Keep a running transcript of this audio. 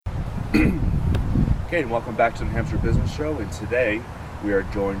Okay, and welcome back to the New Hampshire Business Show. And today we are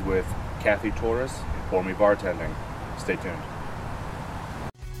joined with Kathy Torres and For Me Bartending. Stay tuned.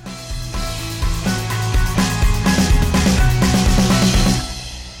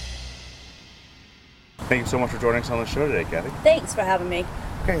 Thank you so much for joining us on the show today, Kathy. Thanks for having me.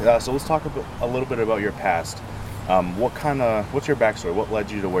 Okay, so let's talk a little bit about your past. What's your backstory? What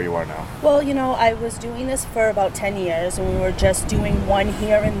led you to where you are now? Well, I was doing this for about 10 years, and we were just doing one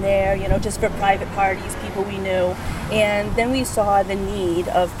here and there, just for private parties, people we knew. And then we saw the need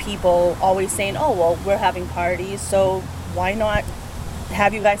of people always saying, oh, well, we're having parties, so why not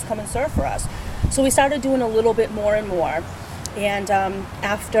have you guys come and serve for us? So we started doing a little bit more and more. And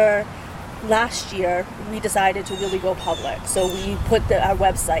after last year, we decided to really go public. So we put our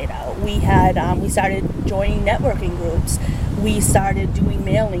website out. We started joining networking groups. We started doing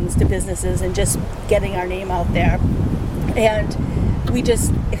mailings to businesses and just getting our name out there. And we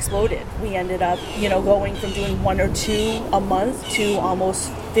just exploded. We ended up, going from doing 1 or 2 a month to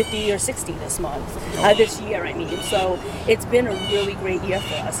almost 50 or 60 this year, I mean. So it's been a really great year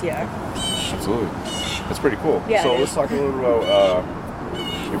for us here. Absolutely. That's pretty cool. Yeah, so let's talk a little bit about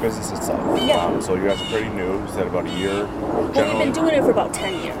your business itself. Yeah. So you guys are pretty new. You said about a year? Well, we've been doing it for about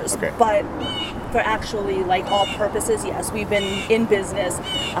 10 years. Okay. But for actually, all purposes, yes, we've been in business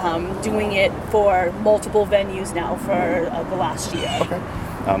doing it for multiple venues now for the last year. Okay.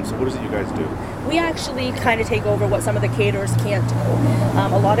 So what is it you guys do? We actually kind of take over what some of the caterers can't do.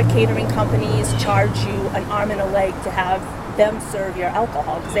 A lot of catering companies charge you an arm and a leg to have them serve your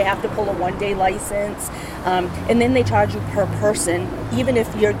alcohol because they have to pull a 1-day license, and then they charge you per person. Even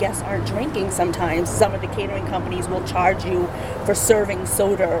if your guests aren't drinking, sometimes some of the catering companies will charge you for serving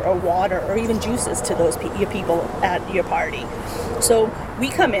soda or water or even juices to your people at your party. So we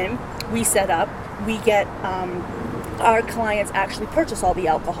come in, we set up, we get our clients actually purchase all the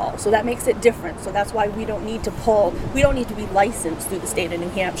alcohol. So that makes it different. So that's why we don't need to be licensed through the state of New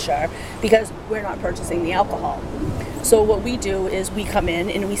Hampshire because we're not purchasing the alcohol. So what we do is we come in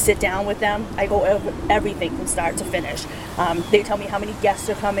and we sit down with them. I go over everything from start to finish. They tell me how many guests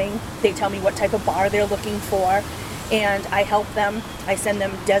are coming. They tell me what type of bar they're looking for. And I help them. I send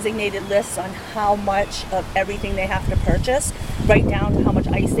them designated lists on how much of everything they have to purchase, right down to how much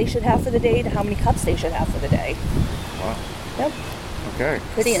ice they should have for the day to how many cups they should have for the day. Wow. Yep. Okay.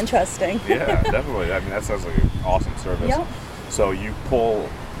 Pretty interesting. Yeah, definitely. I mean, that sounds like an awesome service. Yep.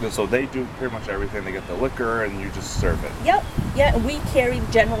 So they do pretty much everything. They get the liquor and you just serve it. Yep. Yeah, we carry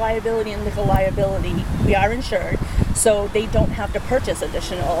general liability and liquor liability. We are insured, so they don't have to purchase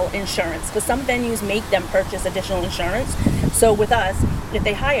additional insurance. Because some venues make them purchase additional insurance. So with us, if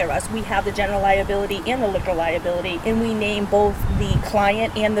they hire us, we have the general liability and the liquor liability, and we name both the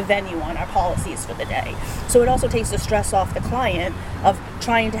client and the venue on our policies for the day. So it also takes the stress off the client of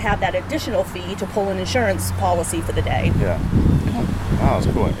trying to have that additional fee to pull an insurance policy for the day. Yeah. Wow,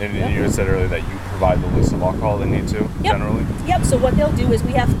 that's cool. And you said earlier that you provide the list of alcohol they need to, generally? Yep, so what they'll do is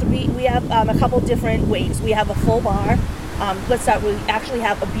we have a couple different ways. We have a full bar. We actually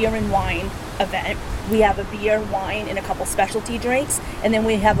have a beer and wine event. We have a beer, wine, and a couple specialty drinks, and then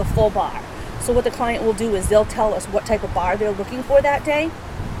we have a full bar. So what the client will do is they'll tell us what type of bar they're looking for that day.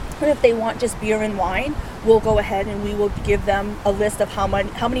 And if they want just beer and wine, we'll go ahead and we will give them a list of how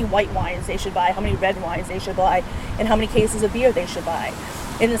many white wines they should buy, how many red wines they should buy, and how many cases of beer they should buy.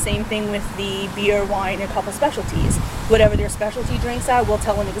 And the same thing with the beer, wine, and a couple specialties. Whatever their specialty drinks are, we'll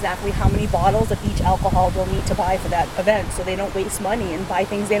tell them exactly how many bottles of each alcohol they'll need to buy for that event so they don't waste money and buy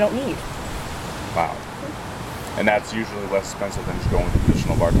things they don't need. Wow. And that's usually less expensive than just going with a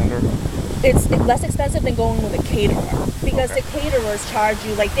traditional bartender? It's less expensive than going with a caterer because the caterers charge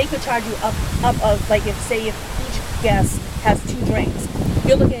you, they could charge you up of, if each guest has 2 drinks,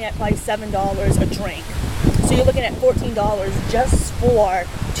 you're looking at probably $7 a drink. So you're looking at $14 just for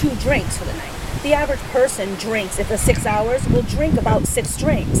 2 drinks for the night. The average person drinks, if it's 6 hours, will drink about 6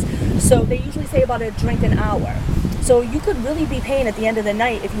 drinks. So they usually say about a drink an hour. So you could really be paying at the end of the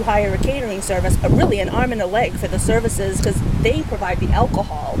night if you hire a catering service, really an arm and a leg for the services because they provide the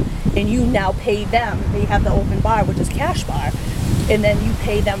alcohol and you now pay them. They have the open bar, which is cash bar, and then you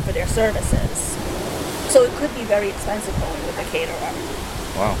pay them for their services. So it could be very expensive going with a caterer.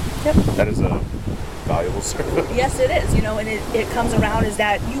 Wow. Yep. That is a valuable service. Yes, it is. And it comes around is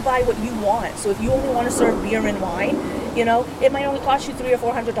that you buy what you want. So if you only want to serve beer and wine, it might only cost you $300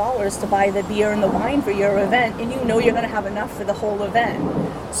 or $400 to buy the beer and the wine for your event, and you're going to have enough for the whole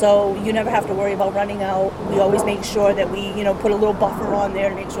event. So you never have to worry about running out. We always make sure that we, put a little buffer on there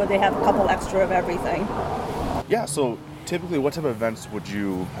to make sure they have a couple extra of everything. Yeah, so typically what type of events would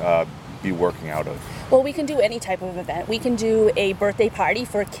you be working out of? Well, we can do any type of event. We can do a birthday party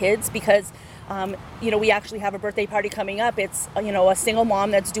for kids because, we actually have a birthday party coming up. It's, a single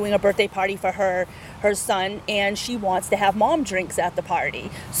mom that's doing a birthday party for her son, and she wants to have mom drinks at the party.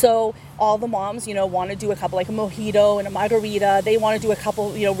 So all the moms, want to do a couple, like a mojito and a margarita. They want to do a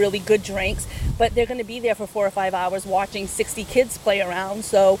couple, really good drinks, but they're going to be there for 4 or 5 hours watching 60 kids play around.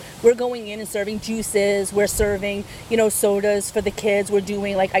 So we're going in and serving juices. We're serving, sodas for the kids. We're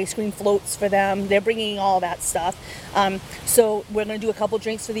doing like ice cream floats for them. They're bringing all that stuff. So we're going to do a couple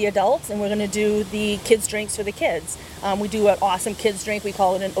drinks for the adults, and we're going to do the kids drinks for the kids. We do an awesome kids drink. We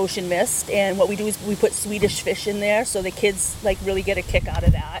call it an ocean mist. And what we do is we put Swedish fish in there, so the kids really get a kick out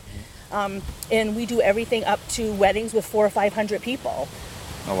of that. And we do everything up to weddings with 400 or 500 people.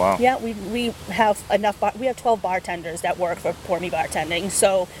 Oh, wow. Yeah, we have enough. We have 12 bartenders that work for Pour Me Bartending,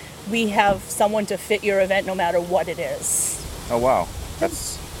 so we have someone to fit your event no matter what it is. Oh, wow.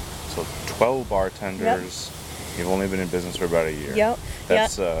 That's so 12 bartenders. Yep. You've only been in business for about a year. Yep.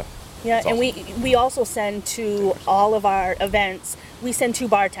 That's that's awesome. And we also send to all of our events, we send 2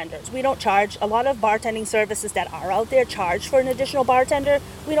 bartenders. We don't charge. A lot of bartending services that are out there charge for an additional bartender.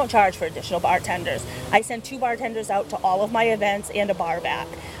 We don't charge for additional bartenders. I send 2 bartenders out to all of my events and a bar back.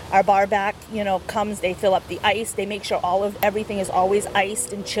 Our bar back, comes, they fill up the ice, they make sure everything is always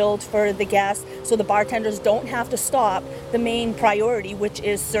iced and chilled for the guests, so the bartenders don't have to stop the main priority, which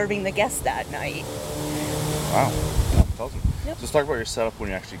is serving the guests that night. Wow, that's awesome. Yep. So let's talk about your setup when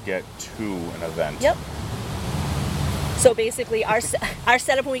you actually get to an event. Yep. So basically, our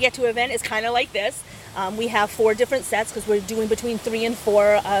setup when we get to an event is kind of like this. We have 4 different sets because we're doing between 3 and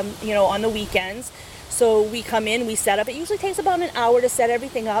 4, on the weekends. So we come in, we set up. It usually takes about an hour to set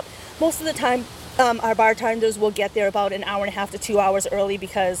everything up. Most of the time, our bartenders will get there about an hour and a half to 2 hours early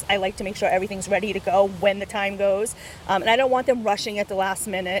because I like to make sure everything's ready to go when the time goes. And I don't want them rushing at the last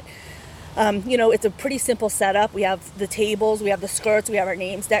minute. It's a pretty simple setup. We have the tables, we have the skirts, we have our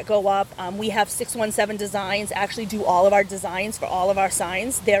names that go up. We have 617 Designs actually do all of our designs for all of our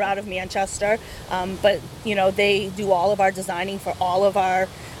signs. They're out of Manchester, but they do all of our designing for all of our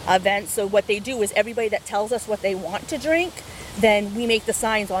events. So what they do is everybody that tells us what they want to drink, then we make the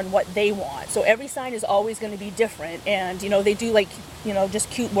signs on what they want. So every sign is always going to be different, and they do just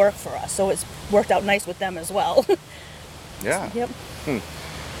cute work for us. So it's worked out nice with them as well. Yeah. Yep.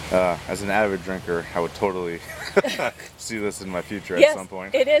 As an avid drinker, I would totally see this in my future at some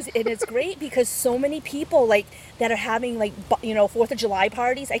point. It is. And it's great because so many people that are having 4th of July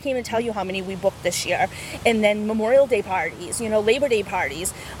parties. I can't even tell you how many we booked this year. And then Memorial Day parties, Labor Day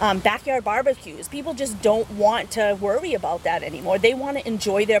parties, backyard barbecues. People just don't want to worry about that anymore. They want to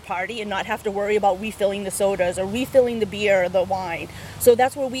enjoy their party and not have to worry about refilling the sodas or refilling the beer or the wine. So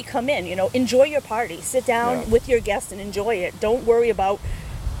that's where we come in. Enjoy your party. Sit down with your guests and enjoy it. Don't worry about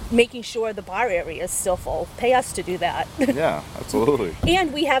making sure the bar area is still full. Pay us to do that. Yeah, absolutely.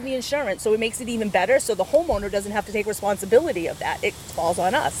 And we have the insurance, so it makes it even better, so the homeowner doesn't have to take responsibility of that. It falls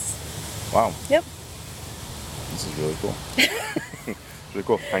on us. Wow. Yep. This is really cool. It's really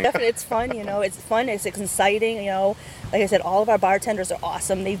cool. Definitely, it's fun, it's fun, it's exciting, like I said, all of our bartenders are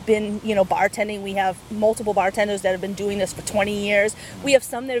awesome. They've been, bartending. We have multiple bartenders that have been doing this for 20 years. We have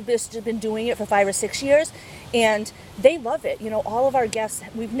some that have just been doing it for 5 or 6 years, and they love it. All of our guests,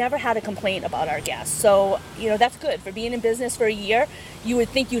 we've never had a complaint about our guests. So, that's good. For being in business for a year, you would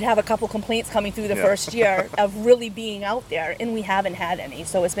think you'd have a couple complaints coming through the first year of really being out there, and we haven't had any,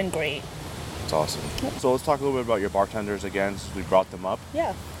 so it's been great. That's awesome. So let's talk a little bit about your bartenders again, since we brought them up.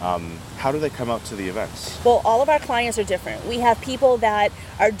 Yeah. How do they come out to the events? Well, all of our clients are different. We have people that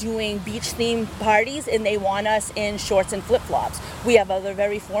are doing beach-themed parties and they want us in shorts and flip-flops. We have other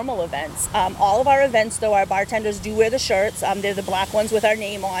very formal events. All of our events, though, our bartenders do wear the shirts. They're the black ones with our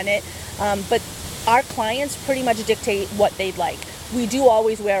name on it. But our clients pretty much dictate what they'd like. We do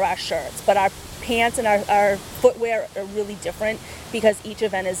always wear our shirts, but our pants and our footwear are really different because each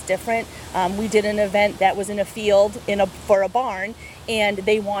event is different. We did an event that was in a field for a barn, and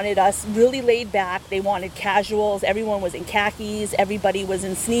they wanted us really laid back. They wanted casuals. Everyone was in khakis. Everybody was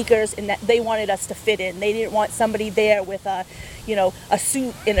in sneakers, and they wanted us to fit in. They didn't want somebody there with a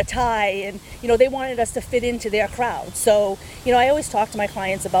suit and a tie, and they wanted us to fit into their crowd. So I always talk to my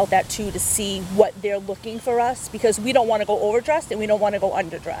clients about that too, to see what they're looking for us, because we don't want to go overdressed and we don't want to go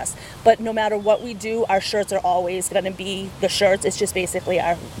underdressed. But no matter what we do, our shirts are always going to be the shirts. It's just basically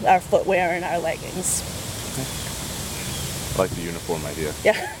our footwear and our leggings. I like the uniform idea.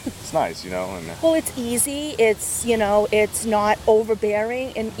 Yeah. It's nice, and well, it's easy. It's it's not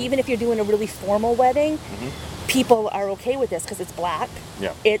overbearing, and even if you're doing a really formal wedding, people are okay with this because it's black.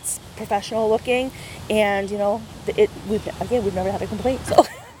 Yeah. It's professional looking, and we've never had a complaint. So.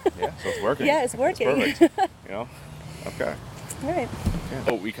 Yeah, so it's working. Yeah, it's working. It's perfect. Okay. All right. Yeah.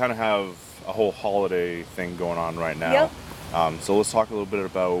 So we kind of have a whole holiday thing going on right now. Yep. So let's talk a little bit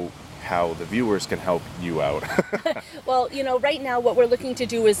about how the viewers can help you out. Well, right now what we're looking to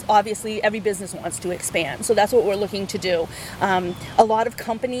do is obviously every business wants to expand. So that's what we're looking to do. A lot of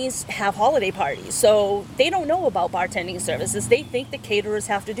companies have holiday parties, so they don't know about bartending services. They think the caterers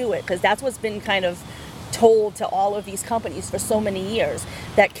have to do it because that's what's been kind of told to all of these companies for so many years,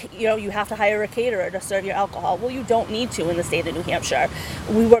 that you have to hire a caterer to serve your alcohol. Well, you don't need to in the state of New Hampshire.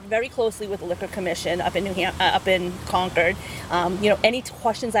 We work very closely with the Liquor Commission up in Concord. Any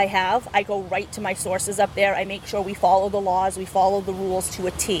questions I have, I go right to my sources up there. I make sure we follow the laws, we follow the rules to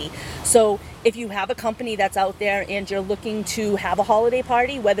a T. So if you have a company that's out there and you're looking to have a holiday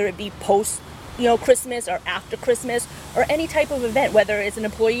party, whether it be post Christmas or after Christmas or any type of event, whether it's an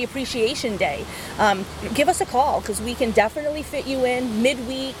employee appreciation day, give us a call because we can definitely fit you in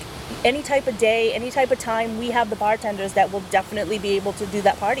midweek, any type of day, any type of time. We have the bartenders that will definitely be able to do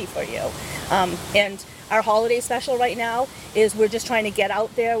that party for you. And our holiday special right now is we're just trying to get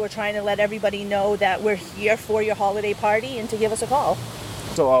out there. We're trying to let everybody know that we're here for your holiday party and to give us a call.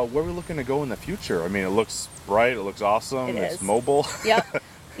 So where are we looking to go in the future? I mean, it looks bright, it looks awesome, it's mobile. Yep.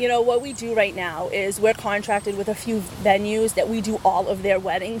 What we do right now is we're contracted with a few venues that we do all of their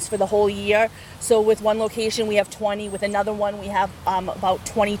weddings for the whole year. So with one location we have 20, with another one we have about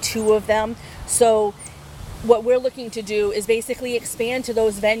 22 of them. So what we're looking to do is basically expand to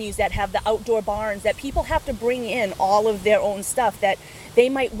those venues that have the outdoor barns, that people have to bring in all of their own stuff, that they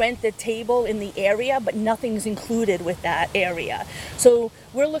might rent the table in the area, but nothing's included with that area. So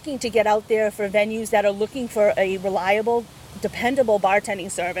we're looking to get out there for venues that are looking for a reliable, dependable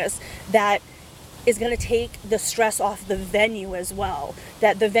bartending service that is going to take the stress off the venue as well.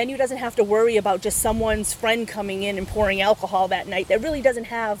 That the venue doesn't have to worry about just someone's friend coming in and pouring alcohol that night that really doesn't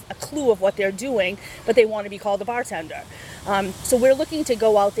have a clue of what they're doing, but they want to be called a bartender. So we're looking to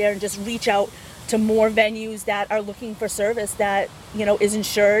go out there and just reach out to more venues that are looking for service that is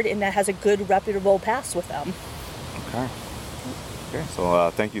insured and that has a good reputable past with them. Okay, so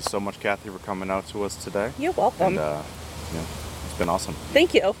thank you so much, Kathy, for coming out to us today. You're welcome. And it's been awesome.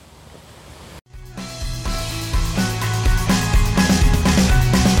 Thank you.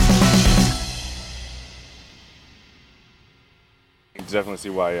 You can definitely see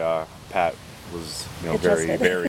why Pat was very